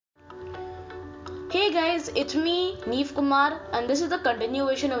Hey guys, it's me, Neev Kumar, and this is the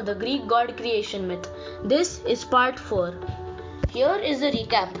continuation of the Greek god creation myth. This is part 4. Here is the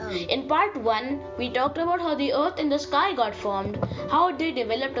recap. In part 1, we talked about how the earth and the sky got formed, how they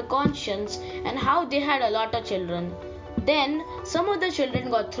developed a conscience, and how they had a lot of children. Then, some of the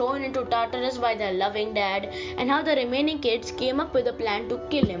children got thrown into Tartarus by their loving dad, and how the remaining kids came up with a plan to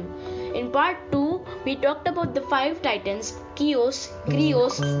kill him. In part 2, we talked about the 5 titans, Chios,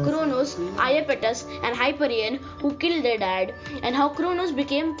 Krios, Kronos, Iapetus, and Hyperion, who killed their dad, and how Kronos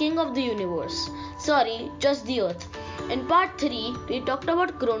became king of the universe. Sorry, just the earth. In part 3, we talked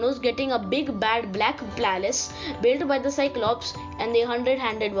about Kronos getting a big bad black palace built by the Cyclops and the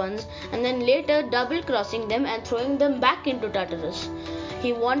 100-handed ones, and then later double crossing them and throwing them back into Tartarus.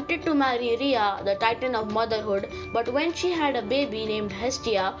 He wanted to marry Rhea, the titan of motherhood, but when she had a baby named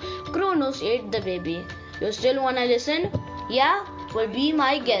Hestia, Kronos ate the baby. You still wanna listen? Yeah? Well, be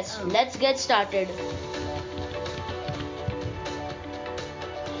my guest. Let's get started.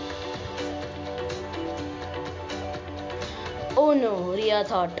 Oh no, Rhea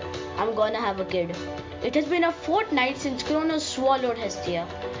thought. I'm gonna have a kid. It has been a fortnight since Kronos swallowed Hestia.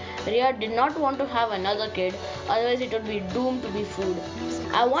 Rhea did not want to have another kid, otherwise it would be doomed to be food.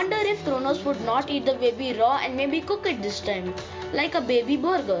 I wonder if Kronos would not eat the baby raw and maybe cook it this time, like a baby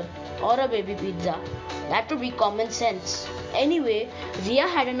burger or a baby pizza. That would be common sense. Anyway, Rhea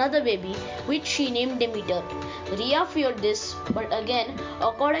had another baby, which she named Demeter. Rhea feared this, but again,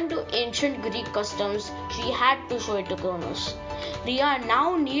 according to ancient Greek customs, she had to show it to Kronos. Rhea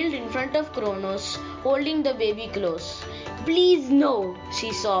now kneeled in front of Kronos, holding the baby close. Please no,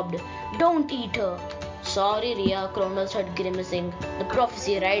 she sobbed. Don't eat her. Sorry, Rhea, Kronos said, grimacing. The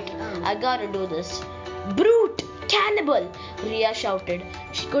prophecy, right? I gotta do this. Brute! Cannibal! Rhea shouted.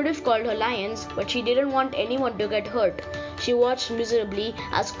 She could have called her lions, but she didn't want anyone to get hurt. She watched miserably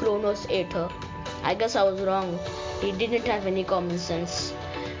as Kronos ate her. I guess I was wrong. He didn't have any common sense.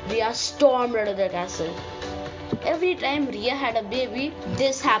 Rhea stormed out of the castle. Every time Rhea had a baby,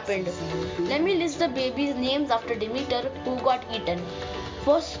 this happened. Let me list the babies' names after Demeter who got eaten.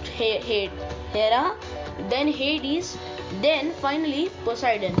 First Hera, then Hades, then finally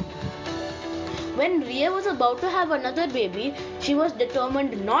Poseidon. When Rhea was about to have another baby, she was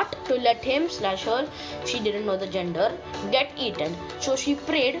determined not to let him/her, she didn't know the gender, get eaten. So she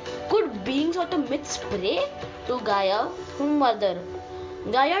prayed, could beings of the myths pray? To Gaia, mother.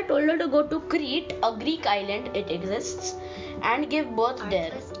 Gaia told her to go to Crete, a Greek island, it exists, and give birth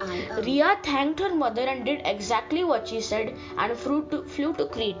there. Rhea thanked her mother and did exactly what she said and flew to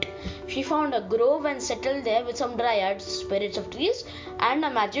Crete. She found a grove and settled there with some dryads, spirits of trees, and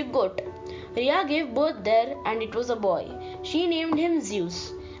a magic goat. Rhea gave birth there and it was a boy. She named him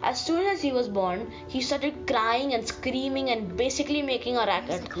Zeus. As soon as he was born, he started crying and screaming and basically making a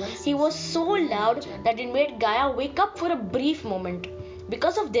racket. He was so loud that it made Gaia wake up for a brief moment.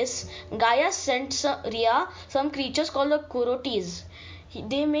 Because of this, Gaia sent Rhea some creatures called the Kurotes.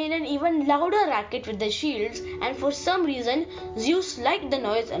 They made an even louder racket with their shields, and for some reason, Zeus liked the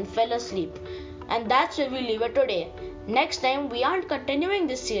noise and fell asleep. And that's where we leave it today. Next time, we aren't continuing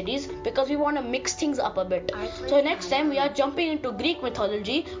this series because we want to mix things up a bit. So next time, we are jumping into Greek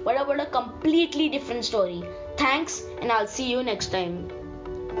mythology, but about a completely different story. Thanks, and I'll see you next time.